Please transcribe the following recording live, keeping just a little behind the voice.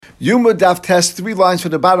Yuma Daf Test, 3 lines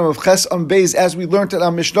from the bottom of Ches on Beis, as we learned in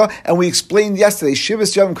our Mishnah, and we explained yesterday.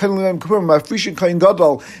 Shivas Yom Kohen Kippur Mafrishin Kohen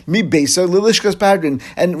Gadol Mi Beisa Lilishkas Pahedrin.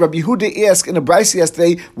 And Rabbi Yehuda asked in a brayso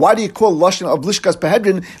yesterday, why do you call lashon of Lishkas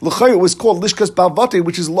Pahedrin? L'chayr was called Lishkas Balvate,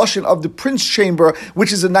 which is lashon of the prince chamber,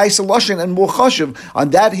 which is a nicer lashon and more chashiv.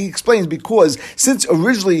 On that he explains, because since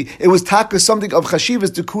originally it was taka something of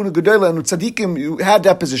chashivas to kuna gedola, and tzaddikim you had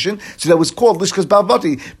that position, so that was called Lishkas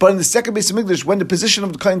Balvate. But in the second Beis Hamikdash, when the position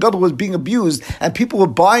of the Kohen Gadol was being abused and people were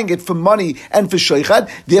buying it for money and for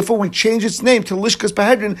sheichad, therefore we changed its name to Lishkas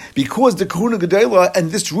Pahedrin, because the Kahuna Gedola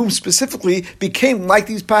and this room specifically became like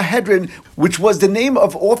these Pahedrin, which was the name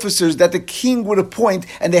of officers that the king would appoint,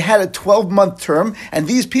 and they had a 12-month term, and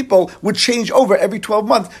these people would change over every 12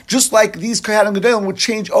 months, just like these Kohanim Gedolim would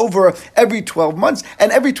change over every 12 months,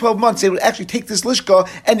 and every 12 months they would actually take this Lishka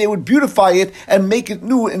and they would beautify it and make it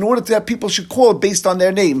new in order that people should call it based on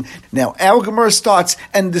their name. Now, our Gemara starts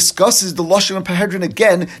and discusses the Lashon of Pahedrin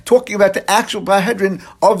again, talking about the actual Pahedrin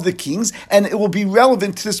of the kings, and it will be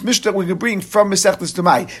relevant to this Mishnah we're going to bring from Masechtas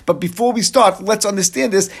Tumai. But before we start, let's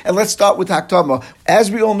understand this, and let's start with Hakdama. As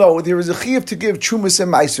we all know, there is a chiyuv to give Trumas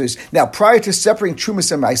and Maisers. Now, prior to separating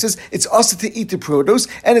Trumas and Maisers, it's also to eat the produce,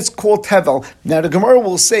 and it's called Tevel. Now, the Gemara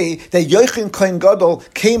will say that Yochanan Kohen Gadol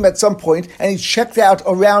came at some point, and he checked out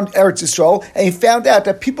around Eretz Yisrael, and he found out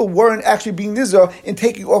that people weren't actually being nizar in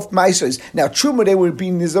taking off Maisers. Now, Truma, they were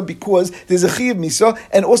being nizar because there's a chiyuv misa,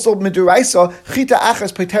 and also midiraisa chita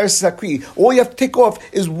achas peteres sakri. All you have to take off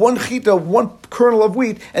is one chita, one kernel of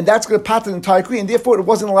wheat, and that's going to pot the entire kri, and therefore it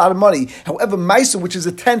wasn't a lot of money. However, Maisa, which is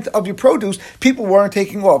a tenth of your produce, people weren't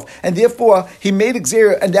taking off, and therefore he made a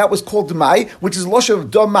gzera, and that was called Demai, which is lashon of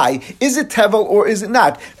Domai. Is it Tevel or is it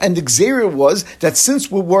not? And the gzera was that since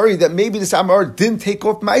we're worried that maybe this Amar didn't take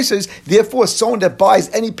off Maisas, therefore someone that buys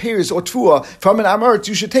any pears or Tvua from an Amar,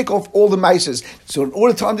 you should take off all the Maisas. So in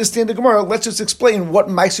order to understand the Gemara, let's just explain what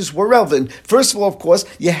Maisas were relevant. First of all, of course,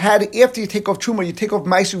 you had, after you take off Truma, you take off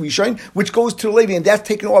Maisa Rishon, which goes to the Levi, and that's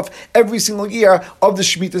taken off every single year of the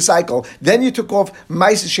Shemitah cycle. Then you took off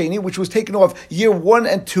Maisa Sheni, which was taken off year 1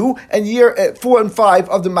 and 2, and year 4 and 5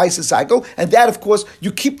 of the Maisa cycle, and that, of course,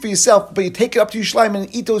 you keep for yourself, but you take it up to Yerushalayim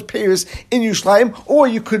and eat those pears in Yerushalayim, or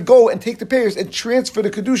you could go and take the pears and transfer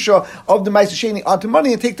the Kedusha of the Maisa Sheni onto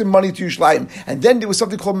money and take the money to Yerushalayim. And then there was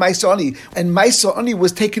something called Maisa Ani, and Maisa Ani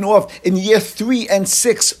was taken off in year 3 and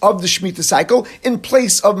 6 of the Shemitah cycle in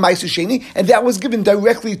place of Maisa Sheni, and that was given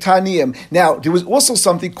directly to Aniyim. Now, there was also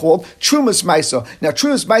something called Trumas Maisa. Now,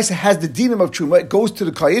 Trumas Maisa has the dinam of Truma, it goes to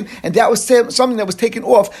the Kohen, and that was something that was taken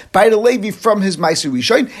off by the Levi from his Maisa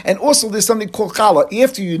Rishon. And also there's something called Chala.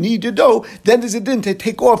 After you knead your dough, then there's a din to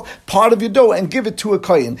take off part of your dough and give it to a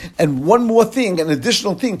Kohen. And one more thing, an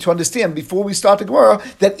additional thing to understand before we start the Gemara,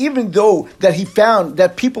 that even though that he found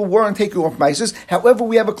that people weren't taking off Maisas, however,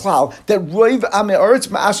 we have a cloud that Roiv Amei Eretz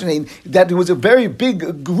Ma'ashanein, that there was a very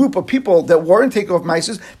big group of people that weren't taking off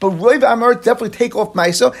Maisas, but Roiv Amei Eretz definitely take off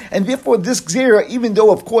Maisa, and therefore this Gzera, even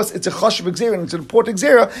though of course it's a Chashav Gzera and it's an important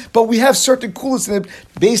Gzera, but we have certain coolness in it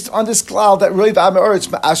based on this cloud that Roiv Amei Eretz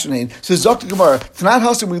Ma'ashanein. So Zok the Gemara, Tanat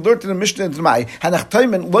Hasim, we learned in the Mishnah in Demai,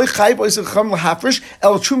 Hanach Loy Chayv Oisel Cham Lahafresh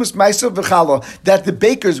El Trumas Maisa V'Chala, that the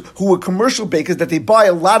bakers who were commercial bakers, that they buy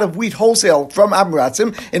a lot of wheat wholesale from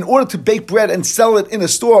Amratzim in order to bake bread and sell it in a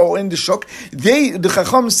store or in the shuk, the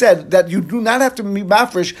Chacham said that you do not have to be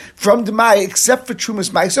mafresh from the Mai except for Trumas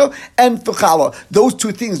Maisa and for Chala. Those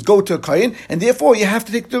two things go to a Kohen, and therefore you have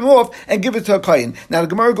to take them off and give it to a Kohen. Now the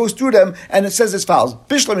Gemara goes through them, and it says as follows: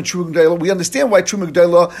 Bishlam and Truma G'dayla, we understand why Truma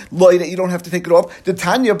G'dayla loy that you don't have to take it off. The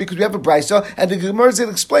Tanya, because we have a brisa, and the Gemara is going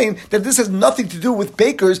to explain that this has nothing to do with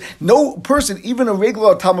bakers. No person, even a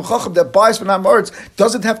regular Talmud Chacham that buys from Amaretz,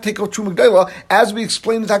 doesn't have to take off Truma G'dayla, as we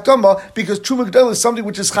explained in Takdama, because Truma G'dayla is something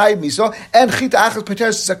which is Chayiv Misa, and Chita Achas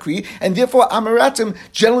Peteres Sakri, and therefore Amaratzim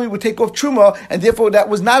generally would take off Truma, and therefore that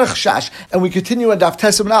was not a Chashash. And we continue on Daf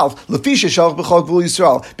Tesam and Alf, Lefisha Shalach B'chol Gvul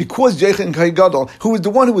Yisrael, because Yochanan Kohen Gadol, who was the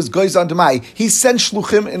one who was Goyz on Demai, he sent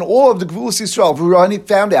Shluchim in all of the Gvulas Yisrael, and he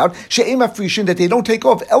found out She'em Afrishin, that they don't take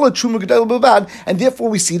off Ela Truma G'dayla B'vad, and therefore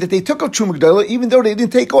we see that they took off Truma G'dayla even though they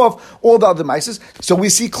didn't take off all the other Mises. So we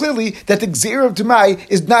see clearly that the Gzera of Demai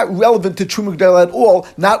is not relevant to Truma G'dayla at all,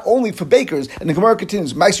 not only for bakers. And the Gemara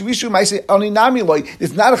continues, Maisa Rishon, Maisa Ani Nami Loi.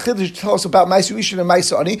 It's not a chiddush to tell us about Maisa Rishon and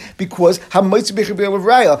Maisa Ani, because Hamoitzi Bechel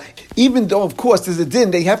Raya. even though, of course, there's a din,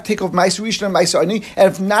 they have to take off Ma'aser Rishon and Ma'aser Ani,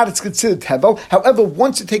 and if not, it's considered Tevel. However,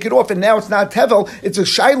 once you take it off, and now it's not Tevel, it's a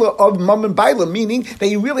Shaila of Mum and Baila, meaning that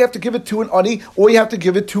you really have to give it to an Ani, or you have to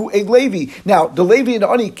give it to a Levi. Now, the Levi and the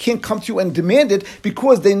Ani can't come to you and demand it,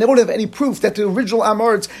 because they don't have any proof that the original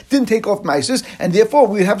Amoritz didn't take off Ma'aser, and therefore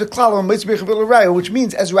we have the Klal on Ma'aser Bechevil Raya, which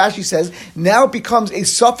means, as Rashi says, now it becomes a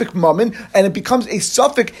suffix Mammon, and it becomes a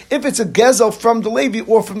suffix if it's a Gezel from the Levi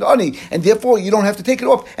or from the Ani, and therefore you don't have to take it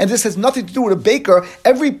off. And this has nothing to do with a baker.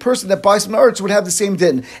 Every person that buys from the Eretz would have the same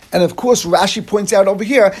din. And of course, Rashi points out over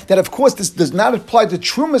here that of course this does not apply to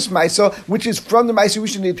Trumas Maisa, which is from the Maisa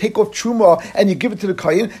Rishon. You take off Truma and you give it to the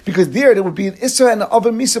Kayin, because there would be an Issa and an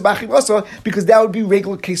Ava Misa Bachivasa, because that would be a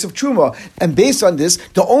regular case of Truma. And based on this,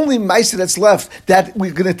 the only Maisa that's left that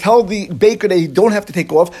we're going to tell the baker that you don't have to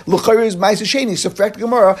take off, L'chayr is Maisa Sheni. So for the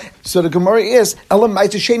Gemara, so the Gemara is Elam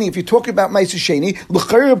Maisa Sheni. If you're talking about Maisa Sheni,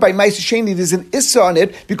 L'chayr by Maisa Sheni, there's an Issa on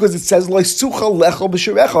it, because it says Loisucha Lechel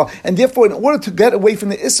B'Sherecha, and therefore, in order to get away from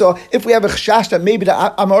the Issa, if we have a chashash that maybe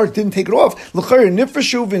the Amar didn't take it off, L'chayr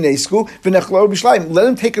Nifreshu V'Nesku V'Nechlo B'Shleim, let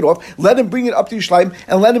him take it off, let him bring it up to Yerushalayim,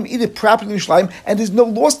 and let him eat it properly in Yerushalayim, and there's no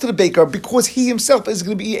loss to the baker, because he himself is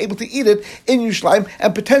going to be able to eat it in Yerushalayim,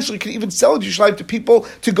 and potentially can even sell it in Yerushalayim to people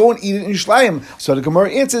to go and eat it in Yerushalayim. So the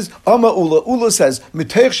Gemara answers, Amma Ula. Ula says,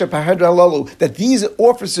 that these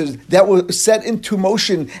officers that were set into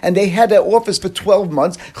motion, and they had that office for 12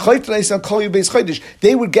 months,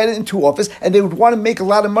 they would get into office, and they would want to make a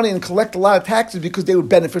lot of money and collect a lot of taxes, because they would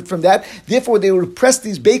benefit from that. Therefore, they would press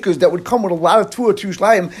these bakers that would come with a lot of tuah to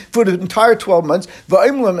Yerushalayim for the entire 12 months,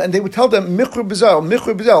 and they would tell them, Michra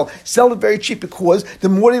B'zel, sell it very cheap, because the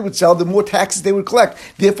more they would sell, the more taxes they would collect.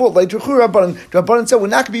 Therefore, like Rabbanan said, we're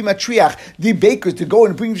not going to be matriach, the bakers, to go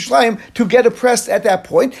and bring Yerushalayim to get oppressed at that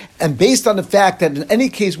point. And based on the fact that in any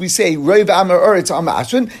case we say Reiv Amar Eretz Amar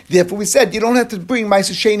Ashrin, therefore we said you don't have to bring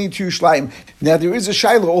Ma'aser Sheni to Yerushalayim. Now there is a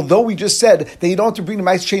Shiloh, although we just said that you don't have to bring the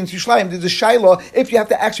Ma'aser Sheni to Yerushalayim, there's a Shiloh if you have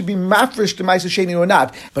to actually be mafresh to Ma'aser Sheni or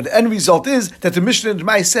not. But the end result is that the Mishnah in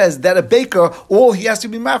Demai says that a baker, all he has to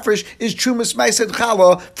be mafresh is Trumas Ma'aser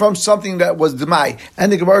Chala from something that was Demai.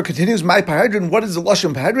 And the Gemara continues, My Pahadrin, what is the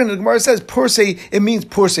Lashon Pahadrin? And the Gemara says, Pursei, it means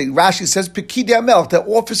Pursei. Rashi says, Pekidei HaMelech, the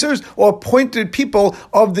officers or appointed people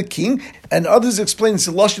of the king. And others explain it's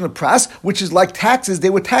the Lashon of Pras, which is like taxes. They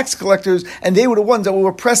were tax collectors, and they were the ones that were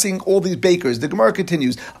oppressing all these bakers. The Gemara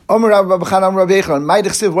continues, what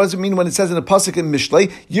does it mean when it says in the Pasuk in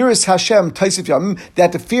Mishlei, Yiras Hashem Taisif Yamim,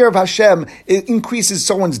 that the fear of Hashem increases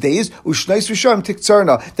someone's days, Ushnais Risham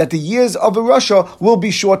Tiktzarna, that the years of a Russia will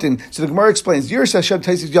be shortened. So the Gemara explains, Yiras Hashem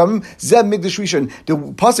Taisif Yamim, Zeb Migdash Rishon. The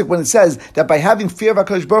Pasuk, when it says that by having fear of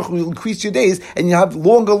HaKadosh Baruch Hu, will increase your days, and you have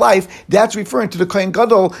longer life, that's referring to the Kohen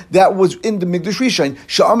Gadol that was in the Migdash Rishon.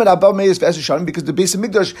 Sha'amad Abel Meis V'Esher, because the base of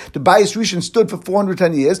Migdash, the Bayis Rishon, stood for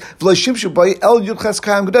 410 years.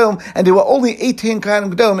 And there were only 18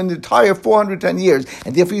 Kohanim Gedolim in the entire 410 years.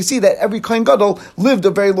 And therefore you see that every Kohen Gadol lived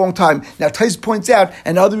a very long time. Now Tais points out,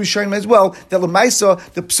 and other Rishonim as well, that L'maisa,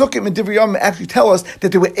 the Psukim and Divrei Yom actually tell us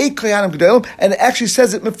that there were 8 Kohanim Gedolim, and it actually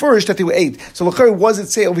says it mefurish that there were 8. So L'chari was it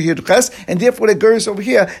say over here to Ches, and therefore the Geras over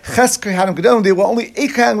here, Ches Kohanim Gedolim, there were only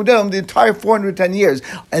 8 Kohanim Gedolim the entire 410 years.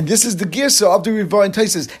 And this is the Girsa of the Rivah and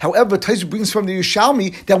Taisus. However, Taisus brings from the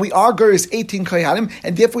Yerushalmi that we are Geras 18 Kohanim,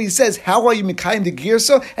 and therefore he says, how are you Mikayim the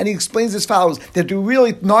Girsa? And he explains as follows, that there were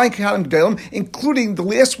really 9 Kohanim Gedolim, including the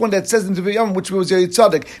last one that says in the Yom, which was Yoyed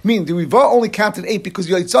Tzaddik. Meaning the Rivah only counted 8 because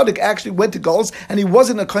Yoyed Tzaddik actually went to Golos, and he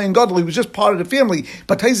wasn't a Kohen Gadol, he was just part of the family.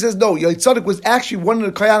 But Taisus says no, Yoyed Tzaddik was actually one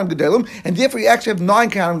of the Kohanim Gedolim, and therefore you actually have 9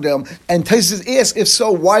 Kohanim Gedolim. And Taisus asks, if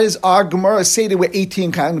so, why does our Gemara say there were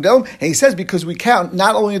 18 Kohanim Gedolim? And he says, because we count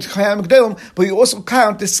not only the Kohanim Gedolim, but you also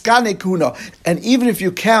count the Skane Kuna. And even if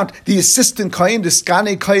you count the assistant Kohen, the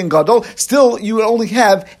Skane Kohen Gadol, still you would only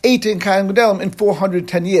have 18 Kohanim Gedolim in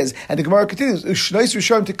 410 years. And the Gemara continues,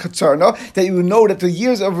 that you will know that the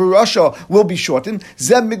years of Russia will be shortened.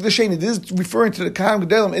 Zeb Migdasheni, this is referring to the Kohanim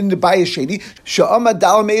Gedolim in the Bayis Sheni. Sha'amad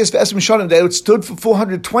Dal Meis V'Esrim Shanim, that it stood for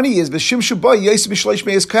 420 years. V'Shim Shabai Yosef B'Shleish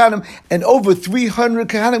Meis Kohanim, and over 300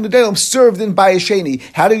 Kohanim Gedolim served in Bayis Sheni.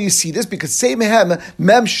 How do you see this? Because say Mehem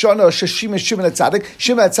Mem Shana Shashim Shimon HaTzadik,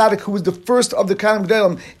 Shimon HaTzadik, who was the first of the Kohanim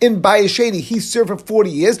Gedolim in Bayis Sheni, he served for 40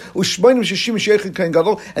 years. Ushmoinim Shashim Sheichim Kohen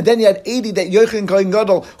Gadol, and then you had 80 that Yochanan Kohen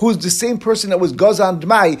Gadol, who's the same person that was Gazan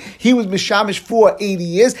Dmai, he was Mishamish for 80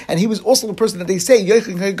 years, and he was also the person that they say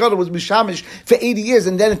Yochanan Kohen Gadol was Mishamish for 80 years,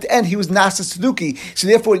 and then at the end he was Nasa Saduki. So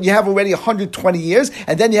therefore you have already 120 years,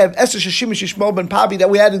 and then you have Esther Shishimish Yishmael ben Pabi that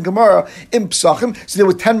we had in Gemara in Psachim, so there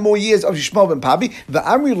were 10 more years of Yishmael ben Pabi. The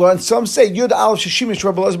Amri learned, some say Yud Aleph Shishimish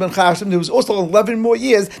Rabbi Elazar ben Chasim, there was also 11 more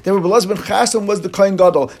years that Rabbi Elazar ben Chasim was the Kohen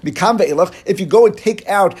Gadol. Mikam ve'ilach, if you go and take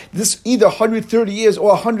out this either 130 years or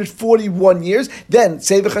 141 years, then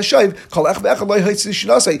say v'chashav kol ech ve'echad lo yitzis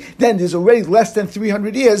shnasei, then there's already less than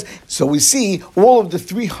 300 years. So we see all of the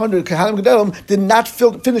 300 Kahanim Gedolim did not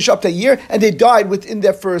finish up that year, and they died within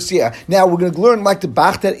their first year. Now we're going to learn like the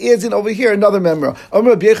Bach that is in over here another memra.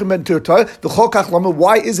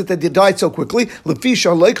 Why is it that they died so quickly?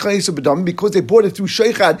 Because they bought it through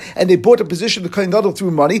sheichad, and they bought a position to Kohen Gadol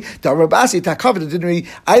through money. That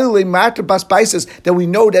we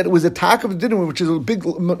know that it was a tak of dinrim, which is a big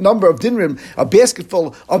number of dinrim, a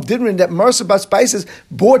basketful of dinrim that Marsa Bas Spices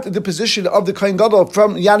bought the position of the Kohen Gadol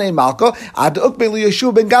from Yanei Malka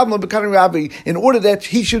Yeshua ben Gamliel in order that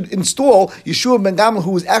he should install Yeshua ben Gamliel,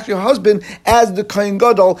 who was actually her husband, as the Kohen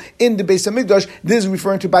Gadol in the Beis Hamikdash. This is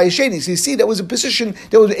referring to Bayesheni. So you see, that was a position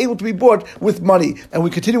that was able to be bought with money. And we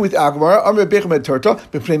continue with Agmar.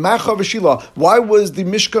 Why was the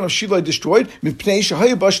Mishkan of Shiloh destroyed?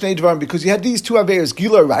 Because you had these two averes,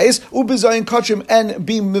 Gila Rayis, Ubezayin Kachim, and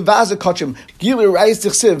being Mivaza Kachim. Gila Rayis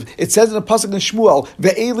Tichsiv. It says in the pasuk in Shmuel,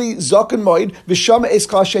 Ve'eli Zaken Moed, V'shama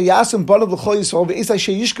Eska Sheyasim Banav L'chol Yisrael, Ve'isa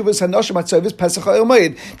Sheyishkavas Hanashim Atzavis Pesach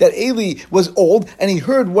HaYomayid. That Eli was old, and he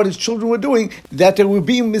heard what his children were doing, that they were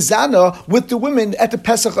being mizana with the women at the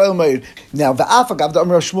Pesach HaYomayid. Now, V'afagav the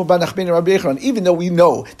Amar Shmuel ben Nachman Rabbi Yechon, even though we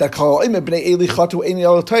know that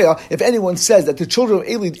if anyone says that the children of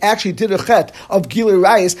Eli actually did a chet of Gilui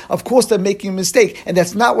Rayis, of course they're making a mistake, and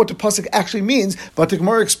that's not what the pasuk actually means. But the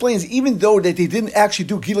Gemara explains, even though that they didn't actually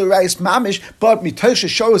do Gilui Rayis mamish, but mitosha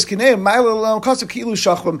shows kineim ma'ilal kasav kilu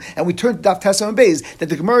shachvam, and we turn to Daf Tesam and Beis, that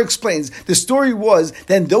the Gemara explains the story was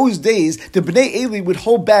that in those days the Bnei Eli would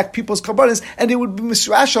hold back people's karbanos, and they would be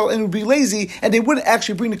misrashal and would be lazy, and they wouldn't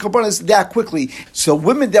actually bring the karbanos that quickly. So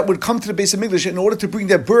women that would come to the Beis Hamikdash in order to bring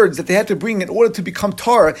their birds that they had to bring in order to become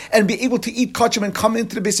tar and be able to eat kachim and come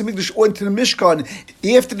into the Beis Hamikdash or into the Mishkan,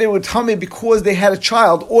 after they were tummy because they had a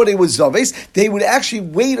child or they were zaves, they would actually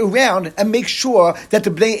wait around and make sure that the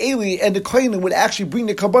Bnei Eli and the Kohanim would actually bring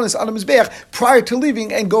the karbanos on the Mizbeach prior to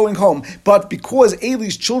leaving and going home. But because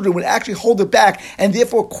Eli's children would actually hold it back and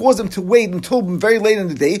therefore cause them to wait until very late in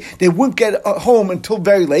the day, they wouldn't get home until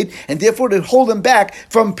very late, and therefore they'd hold them back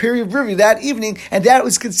from period Rivi that evening, and that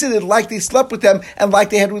was considered like they slept with them and like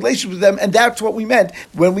they had relations with them, and that's what we meant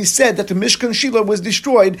when we said that the Mishkan Shiloh was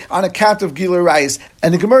destroyed on account of Gilui Rayis.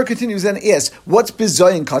 And the Gemara continues and asks, what's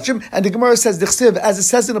Bizayin Kachim? And the Gemara says, D'chsiv, as it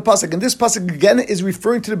says in the pasuk, and this pasuk again is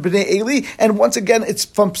referring to the Bnei Eli, and once again it's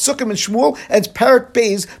from Psukim and Shmuel, and it's Parak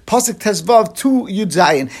Beis, pasuk Tezvav to Yud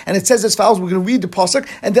Zayin, and it says as follows. We're going to read the pasuk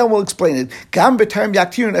and then we'll explain it. Gam b'terem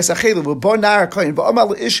yaktirun es achelu v'bo nar koyin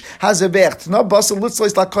v'amal ish hazevech tna basel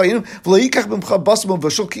litzlois la koyin v'loikach b'mcha basel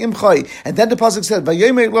v'shul ki'im chay. And then the pasuk says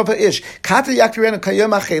v'yomer lo v'ish kata yaktirenu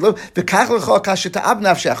kayom achelu v'kach lecha kasheta ab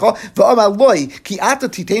nafshecha v'amal loy ki ata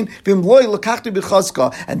titein v'im loy lekachtu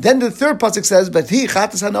b'chazka. And then the third pasuk says v'hi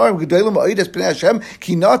chatas hanarim gedolim ha'oid es b'nei Hashem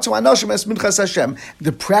ki natzu anashim es minchas Hashem.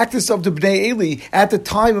 The practice of the Bnei Eli at the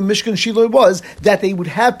time of Mishkan Shiloh was that they would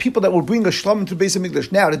have people that would bring a shlamim to Beis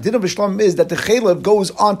Hamikdash. Now, the din of a shlamim is that the chaylev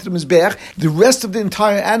goes onto the mizbeach, the rest of the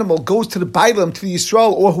entire animal goes to the bailam, to the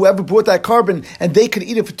Yisrael, or whoever brought that carbon, and they could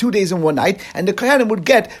eat it for 2 days and 1 night, and the kohanim would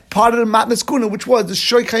get part of the matnas kuna, which was the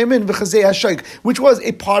shoik hayamin v'chazei hashoik, which was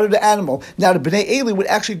a part of the animal. Now, the Bnei Eli would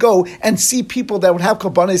actually go and see people that would have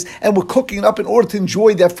karbanis and were cooking it up in order to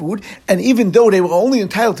enjoy their food, and even though they were only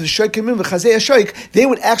entitled to the shoik hayamin v'chazei hashoik, they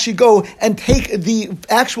would actually go and take the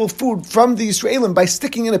actual food from the Yisraelim by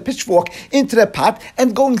sticking in a pitchfork into that pot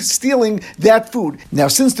and going stealing that food. Now,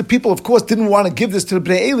 since the people, of course, didn't want to give this to the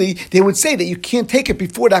Bnei Eli, they would say that you can't take it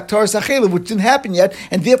before the Aktaras HaChelev, which didn't happen yet,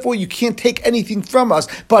 and therefore you can't take anything from us.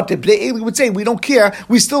 But the Bnei Eli would say, we don't care,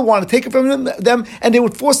 we still want to take it from them, and they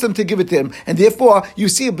would force them to give it to them. And therefore, you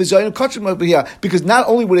see a bizayin kachim over here, because not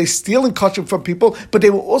only were they stealing kachim from people, but they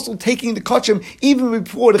were also taking the kachim even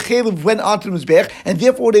before the Chelev went onto the Mizbech, and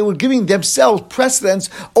therefore they were giving themselves precedence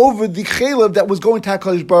over the Chelev that was going to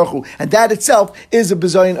HaKadosh Baruch Hu. And that itself is a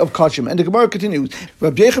bizayin of kachim. And the Gemara continues.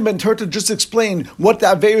 Rabbi Yechon ben Turta just explained what the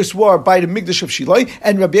Averis were by the Mikdash of Shiloh,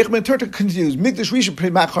 and Rabbi Yechon ben Turta continues. Mikdash Rishon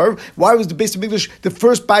Pnei Machar. Why was the base of Mikdash the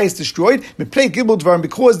first bias destroyed?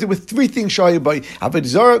 Because there were 3 things shayu by Avodah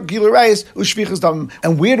Zarah, Gilui Rayis, Ushvichas Dam.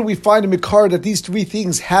 And where do we find a Mikar that these 3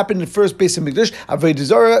 things happened in the first first Beis Hamikdash. Avodah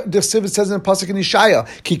Zarah, the Siv says in the pasuk in Yeshaya,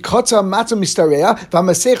 Ki kotza matzah mistareya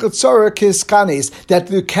v'masechet tzara kiskanes, that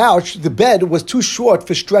the couch, the bed, was too short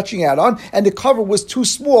for stretching out on, and the cover was too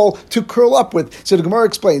small to curl up with. So the Gemara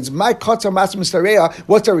explains, my kotza matzah mistareya,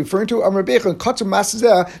 what's that referring to? Amar Bechon, kotza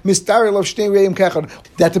matzah mistarei lo shnei reim kechad,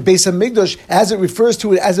 that the Beis Hamikdash, as it refers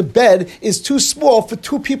to it as a bed, is too small for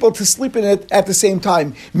two people to sleep in it at the same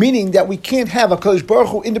time. Meaning that we can't have a Kodesh Baruch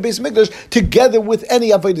Hu in the Beis Hamikdash together with any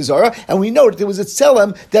Avodah Zarah. And we know that there was a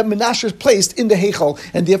tzelem that Menashe placed in the Heichal,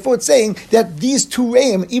 and therefore it's saying that these two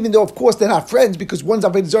reim, even though of course they're not friends because one's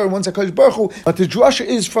Avodah Zarah and one's a Kodesh Baruch Hu, but the drasha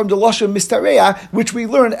is from the lashon mistareya, which we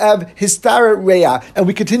learn of histara reya, and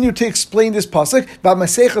we continue to explain this pasuk.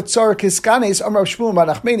 V'masechet tzara kiskanes amar Shmuel bar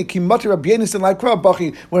Nachmani ki mati Rabbi Yonasan l'kra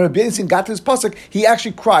bachi. When Rabbi Yonasan got to this pasuk, he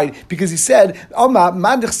actually cried because he said, "Alma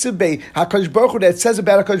mandich sibbe HaKadosh Baruch Hu," that it says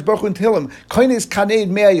about HaKadosh Baruch Hu in Tehillim, "Koines kaneid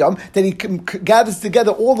me'ayam," that he gathers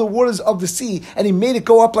together all the waters of the sea and he made it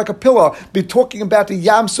go up like a pillar. Be talking about the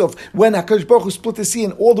Yam Suf when HaKadosh Baruch Hu split the sea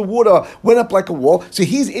and all the water went up like a wall. So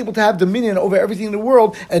he's able to have dominion over everything in the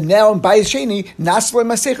world. And now in Bayis Sheni, Nasle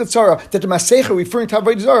Masechet Tzara, that the Masecha referring to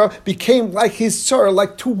Avodah Zarah became like his Tzara,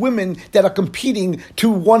 like two women that are competing to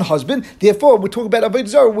one husband. Therefore, we're talking about Avodah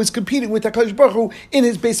Zarah was competing with HaKadosh Baruch Hu in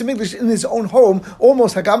his Beis Hamikdash, in his own home,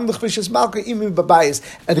 almost Hagam L'chvishas Malka Imi B'Bayis.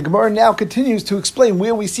 And the Gemara now continues to explain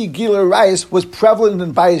where we see Gila Arayis was prevalent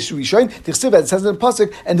in Bayis Rishon. The Chsiv, it says in the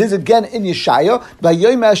pasuk, and this again in Yeshaya,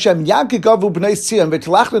 Vayom Hashem Yankigavu B'nai Tzion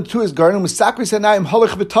v'Telachna to his garden Musakri Sanayim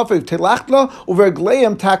Halach B'Tafiv Telachna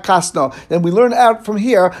Uvergleim Takasna. And we learn out from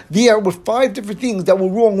here there were 5 different things that were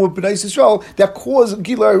wrong with B'nai Yisrael that caused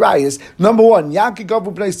Gila Arayis. Number 1,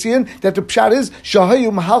 Yankigavu B'nai Tzion, that the pshat is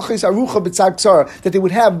Shahayu Mahalchis Arucha B'Tzad Ksara, that they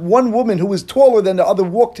would have one woman who was taller than the other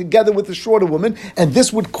walk together with a shorter woman, and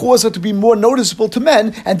this would cause her to be more noticeable to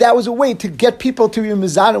men, and that was a way to get people to be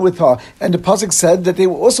mizana with her. And the pasuk said that they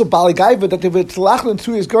were also baligaiva, that they would telachlan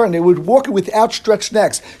through his garden, they would walk with outstretched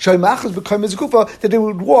necks. Shaymachas become mizkufa, that they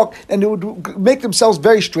would walk and they would make themselves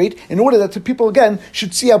very straight in order that the people again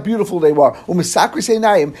should see how beautiful they were.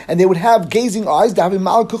 And they would have gazing eyes,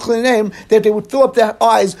 that they would fill up their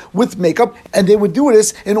eyes with makeup, and they would do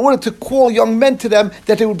this in order to call young men to them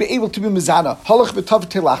that they would be able to be mizana.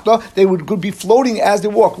 They would be floating as they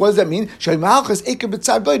walk. What does that mean?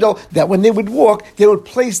 That when they would walk, they would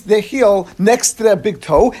place their heel next to their big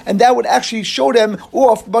toe, and that would actually show them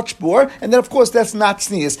off much more. And then, of course, that's not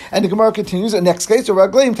sneeze. And the Gemara continues. The next case, so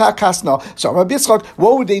Rabbi Yitzchak,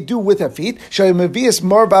 what would they do with their feet?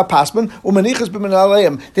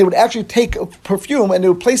 They would actually take perfume and they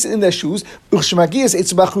would place it in their shoes.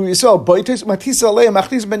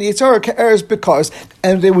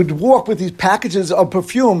 And they would walk with these packages of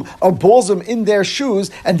perfume, of balsam in their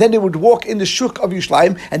shoes, and then they would walk in the shuk of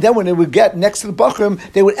Yerushalayim, and then when they would get next to the Bachrim,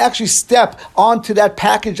 they would actually step onto that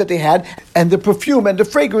package that they had, and the perfume and the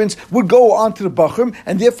fragrance would go onto the Bachrim,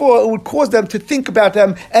 and therefore it would cause them to think about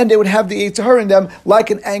them, and they would have the Yetzer Hara in them like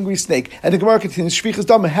an angry snake. And the Gemara continues, Shvichas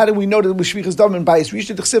Dam, how do we know that it was Shvichas Dam in Bayis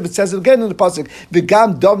Rishon? It says it again in the pasuk,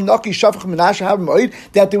 V'gam Dam Naki Shafach Menashe Hav Moed,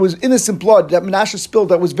 that there was innocent blood that Menashe spilled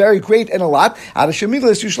that was very great and a lot, out of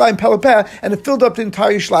Shemiglas Yerushalayim Pelapeh, and it filled up the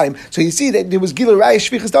entire Yerushalayim. So you see that there was Gila Raya,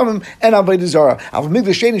 Shvichas Damim, and Avodah Zarah.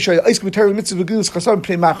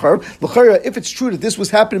 If it's true that this was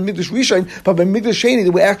happening in Migdash Rishon, but by Migdash Sheni they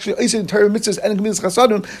were actually Eisei Torah Mitzvahs and Gemilas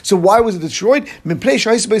Chasadim, so why was it destroyed?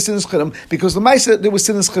 Because the Maisa there was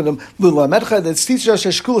Sinas Chidim. That teaches us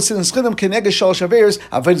Sheshkula Sinas Chidim Keneged Shalosh Averos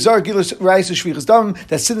Avodah Zarah Gila Raya Shvichas Damim.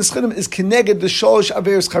 That Sinas Chidim is Keneged the Shalosh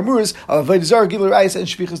Averos Chamuras of Avodah Zarah Gila Raya and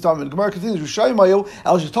Shvichas Damim. The Gemara continues.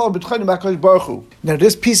 Now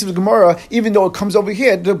this piece of the Gemara, even though it comes over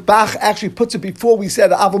here, the Bach actually puts it before we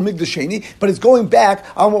said Aval Migdash Sheni, but it's going back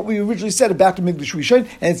on what we originally said about the Migdash Rishon,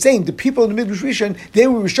 and it's saying the people in the Migdash Rishon, they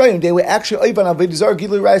were Rishonim, they were actually Oivan Avodah Zarah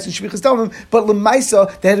Gilui Rayos and Shvichas Damim, but L'maisa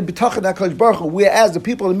they had a B'tachan HaKadosh Baruch Hu, whereas the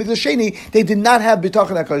people in the Migdash Sheni, they did not have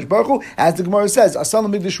B'tachan HaKadosh Baruch Hu, as the Gemara says, Asal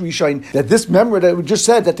Migdash Rishon, that this member that we just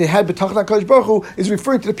said that they had B'tachan HaKadosh Baruch Hu is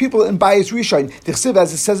referring to the people in Bayis Rishon. The Chsiv,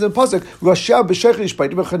 as it says in the pasuk,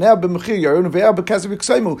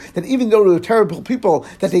 that even though they were terrible people,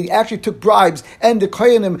 that they actually took bribes, and the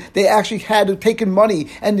Koyanim, they actually had taken money,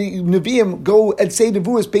 and the Nevi'im go and say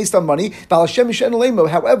Nevuos based on money.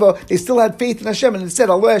 However, they still had faith in Hashem, and it said,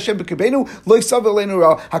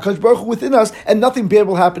 HaKadosh Baruch Hu within us, and nothing bad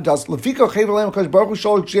will happen to us.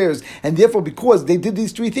 And therefore, because they did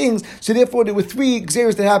these 3 things, so therefore there were 3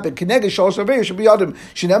 gzeros that happened.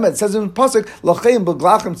 It says in the pasuk,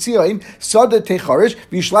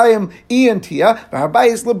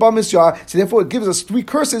 so therefore it gives us 3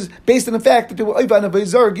 curses based on the fact that they were Oivan Avodah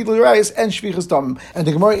Zarah, Gilui Rayos, and Shvichas Damim. And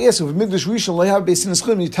the Gemara asks, if Migdash Rishon lo have beis sinas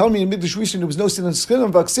chinim, you tell me in Migdash Rishon there was no sinas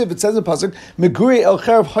chinim, v'aksiv, it says in the pasuk, Meguri el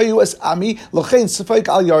charav hayu es ami, lochein sefayk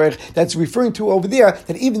al yarech. That's referring to over there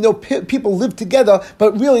that even though people lived together,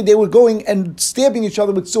 but really they were going and stabbing each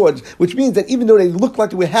other with swords, which means that even though they looked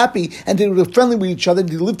like they were happy and they were friendly with each other,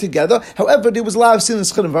 they lived together, however, there was a lot of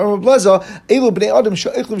sinas chinim.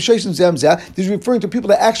 This is referring to people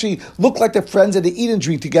that actually look like they're friends and they eat and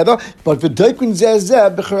drink together, but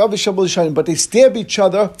they stab each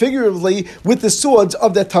other figuratively with the swords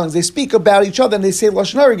of their tongues. They speak about each other and they say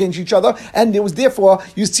lashon hara against each other, and there was therefore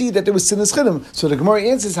you see that there was sinas chinim. So the Gemara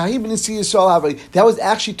answers, that was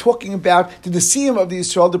actually talking about the Nesiim of the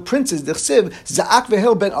Yisrael, the princes, the Chsiv, Za'ak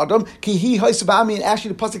v'hel ben Adam, ki he haisabami, and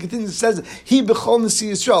actually the pasuk continues and says he bechol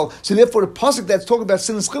Nesi Yisrael. So therefore the pasuk that's talking about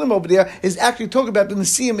sinas chinim over there is actually talking about the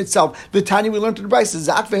Nesiim itself. The Tanya we learned in the Brisa,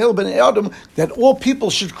 Za'ak v'hel ben Adam, that all people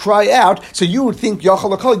should cry out. So you would think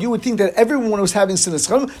Yachal Akal, you would think that everyone was having sinas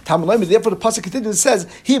chinim. Therefore the pasuk continues and says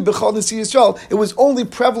he bechol Nesi Yisrael. It was only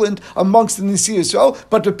prevalent amongst the Nesi Yisrael,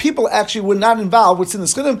 but the people actually were not involved with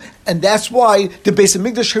sinas chinim, and that's why the Beis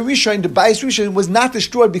Hamikdash Harishon, the Bayis Rishon, was not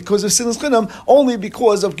destroyed because of sinas chinim, only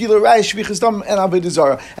because of Gilui Raya, Shvichas Dam, and Avodah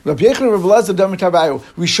Zarah. Rabbi Yechon Rav Elazar Dam Tabayu,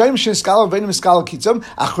 Rishayim Sheniskal Avenim Niskal Kitzam,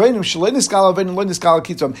 Achreinim Shalei Niskal Avenim Lo Niskal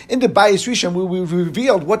Kitzam. In the Bayis Rishon, we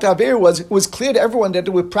revealed what the Aveir was. It was clear to everyone that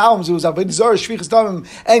there were problems. It was Avodah Zarah, Shvichas Dam,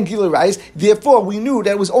 and Gilui Raya. Therefore, we knew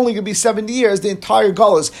that it was only going to be 70 years, the entire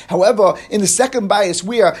Galus. However, in the second Bayis,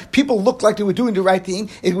 where people looked like they were doing the right thing,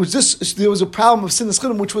 it was just there was a problem of sinas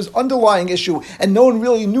chinim, which was underlying issue, and no one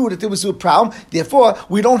really knew that there was a problem. Therefore,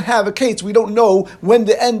 we don't have a case. We don't know when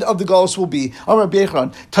the end of the Galus will be.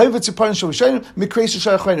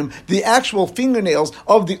 The actual fingernails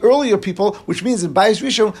of the earlier people, which means in Bayis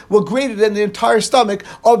Rishon, were greater than the entire stomach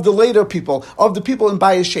of the later people, of the people in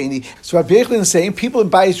Bayis Sheni. So Rabbi Yechon is saying people in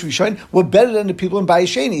Bayis Rishon were better than the people in Bayis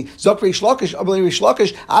Sheni.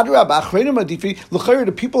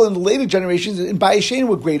 The people in the later generations in Bayis Sheni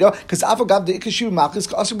were greater because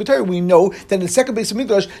we know that in the second Beis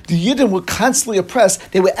Hamikdash, the Yidden were constantly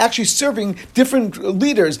oppressed. They were actually serving different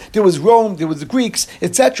leaders. There was Rome, there was the Greeks,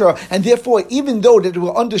 etc. And therefore, even though they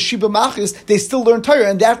were under Shiba Machis, they still learned Torah,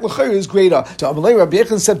 and that L'chayr is greater. So Amalei Rabbi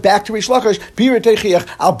Yechon said back to Reish Lakish,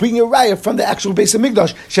 I'll bring you a raya from the actual Beis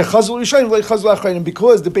Hamikdash.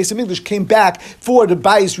 Because the Beis Hamikdash came back for the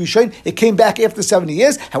Bayis Rishon, it came back after 70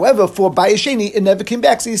 years. However, for Bayis Sheni, it never came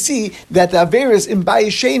back. So you see that the Averis in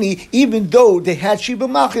Bayis Sheni, even though they had Shiba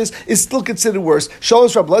Machis, is still considered worse.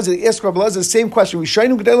 Shalosh Rabbi Elazar, asked Rabbi Elazar the same question. Who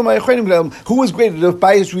was greater, the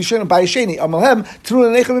Bayis Rishon and Bayis Sheni?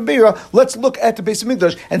 Let's look at the Beis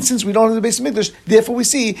Hamikdash, and since we don't have the Beis Hamikdash, therefore we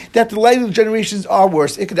see that the later generations are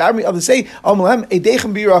worse. Others say,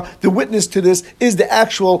 the witness to this is the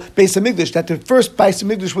actual Beis Hamikdash, that the first Beis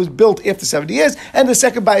Hamikdash was built after 70 years, and the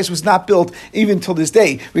second Bayis was not built even till this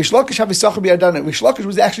day. Rish Lakish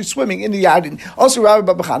was actually swimming in the Yarden. Also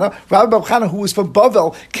Rabbi Babchana, who was from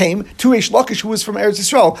Bavel, came to Rish Lakish, who was from Eretz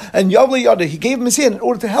Yisrael, and Yavle Yada, he gave him his hand in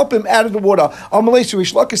order to help him out of the water.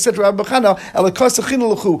 Rish Lakish said to Rabbi Babchana,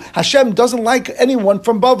 Hashem doesn't like anyone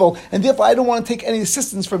from Bavel, and therefore I don't want to take any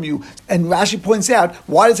assistance from you. And Rashi points out,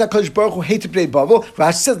 why does HaKadosh Baruch Hu hate Bnei Bavel?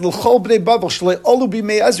 Rashi says, L'chol Bnei Bavel shlei olu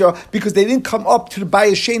b'mei Ezra, because they didn't come up to the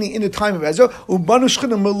Bayis Sheni in the time of Ezra,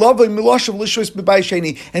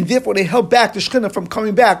 and therefore they held back the Shechina from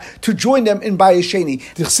coming back to join them in Bayis Sheni.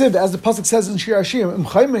 As the pasuk says in Shir Hashirim,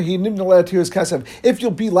 if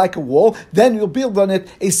you'll be like a wall, then you'll build on it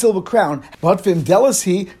a silver crown. But if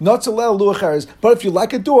you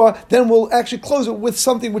like a door, then we'll actually close it with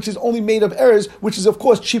something which is only made of errors, which is of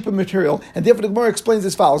course cheaper material. And therefore the Gemara explains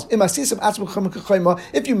as follows: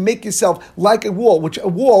 if you make yourself like a wall, which a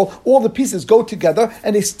wall, all the pieces go together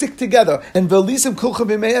and they stick together, and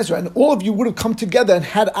all of you would have come together and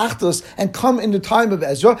had achdus and come in the time of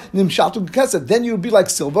Ezra, then you would be like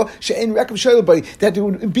silver, that it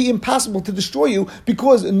would be impossible to destroy you,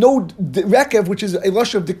 because no rekev, which is a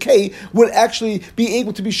lush of decay, would actually be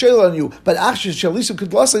able to be shayla on you. But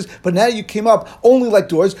now you came up only like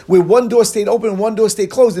doors, where one door stayed open and one door stayed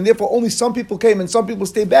closed, and therefore only some people came and some people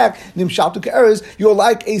stayed back. You're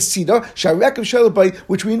like a cedar,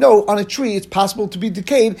 which we know on a tree it's possible to be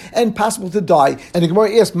decayed and possible to die. And the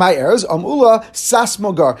Gemara asks, my errors, amula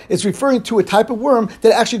sasmogar. It's referring to a type of worm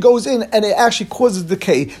that actually goes in and it actually causes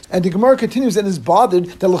decay. And the Gemara continues and is bothered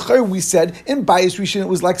that l'chayr we said in Bayis Rishon it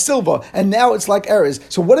was like silver, and now it's like errors.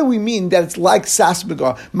 So what do we mean that it's like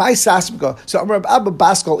sasmogar? My sasmogar. So Amar Abba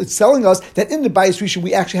Baskal, it's telling us that in the Bayis Rishon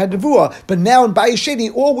we actually had nevuah, but now in Bayis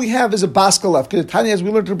Sheni all we have is a baskal left. Because Tanya, as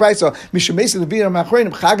we learned in the Brisa, Mishamesa the Vina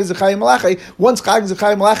Machreinim Chag Zechayim Malachi. Once Chag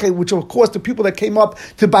Zechayim Malachi, which of course the people that came up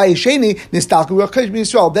to Bayis Sheni, Nistalku Ruach Kodesh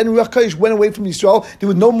Yisrael. Then Ruach Kodesh went away from Yisrael. There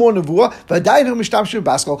was no more Nevuah,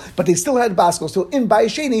 but they still had Baskel. So in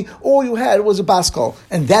Bayis Sheni, all you had was a Baskel.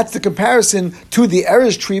 And that's the comparison to the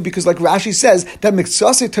Erez tree, because like Rashi says, that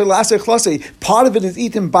part of it is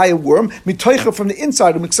eaten by a worm, mitoicha from the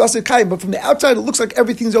inside, but from the outside it looks like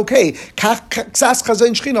everything's okay.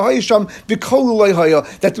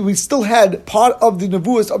 That we still had part of the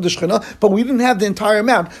Nevuahs of the Shechina, but we didn't have the entire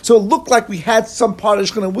amount. So it looked like we had some part of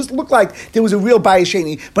the Shechina. It looked like there was a real Bayis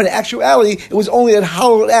Sheni, but in actuality, it was only a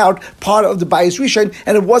hollowed out part of the Bayis Rishon,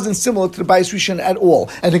 and it wasn't similar to the Bayis Rishon at all.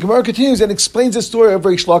 And the Gemara continues and explains the story of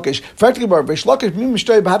Reish Lakish. Could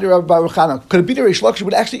it be that Reish Lakish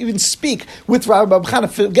would actually even speak with Rabbi Chana?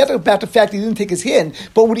 Forget about the fact he didn't take his hand,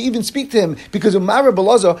 but would he even speak to him? Because of Rabbi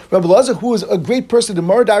Elazar, who was a great person, the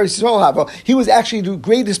Moradar Yisrael, he was actually the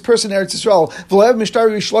greatest person in Eretz Yisrael.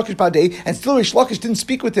 And still Reish Lakish didn't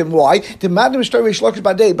speak with him. Why?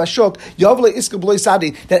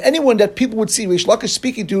 That anyone that people would see Reish Lakish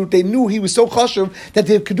speaking to, they knew he was so chashuv that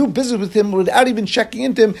they could do business with him without even checking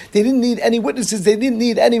into him. They didn't need any witnesses. They didn't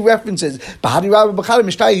need any references. Do you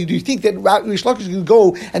think that Reish Lakish could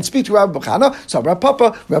go and speak to Rabbi Bachana? So Rav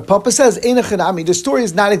Papa says, the story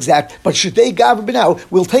is not exact, but Shadei Gav B'nau,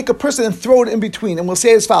 we'll take a person and throw it in between, and we'll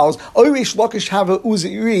say as follows: Reish Lakish have a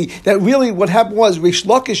uzairi, that really what happened was Reish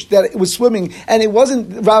Lakish that it was swimming, and it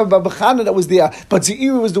wasn't Rabbi Bachana that was there, but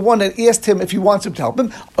Zairi was the one that asked him if he wants him to help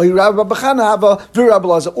him. Or Rabbi Bachana have a Rabbi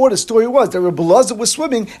Elazar, or the story was that Rabbi Elazar was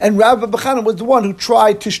swimming, and Rabbi Bachana was the one who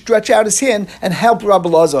tried to stretch out his hand and help Rabbi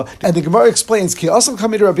Elazar. And the Gemara explains, Ki also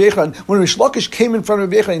come to Rabbi Yechon, when Reish Lakish came in front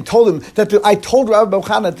of Rabbi Yechon and told him that I told Rabbi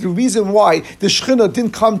Bachana that the reason why the Shechina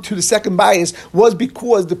didn't come to the second bias was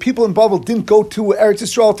because the people in Babel didn't go to Eretz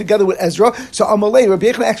Yisrael together with Ezra. So Amalei, Rabbi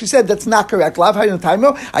Yechon actually said that's not correct.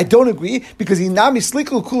 I don't agree, because even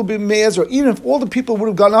if all the people would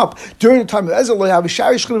have gone up during the time of Ezra,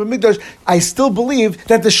 I still believe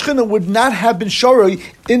that the Shechina would not have been shorei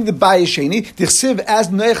in the Bayis Sheni. The Chsiv, as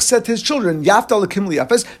Noach said to his children, Yaftal Lakim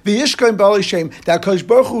Liyafes, V'yishkaim B'alei Shem, that HaKadosh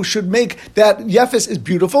Baruch Hu should make that Yefes is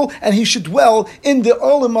beautiful, and he should dwell in the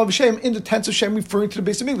Olam of Shem, in the tents of Shem, referring to the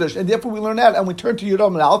base of English. And therefore we learn that, and we turn to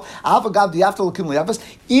Yudam and Aleph, Avagav Yaftal Lakim Liyafes,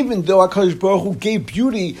 even though HaKadosh Baruch Hu gave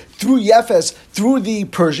beauty through Yefes, through the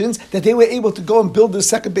Persians, that they were able to go and build the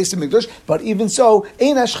second base of English, but even so,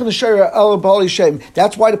 Ein HaShechina Shara El B'alei Shem.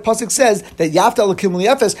 That's why the pasuk says that Yaftal Lakim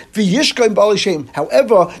Liyafes, V'yishkaim B'alei Shem.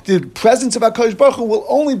 However, the presence of HaKadosh Baruch Hu will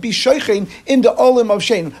only be sheichen in the Olam of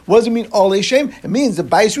Shem. What does it mean, Olei Shem? It means the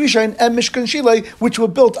Bayis Rishon and Mishkan Shilei, which were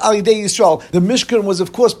built al Yidei Yisrael. The Mishkan was,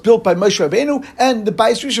 of course, built by Moshe Rabbeinu, and the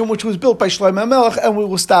Bayis Rishon, which was built by Shlomo HaMelech, and we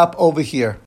will stop over here.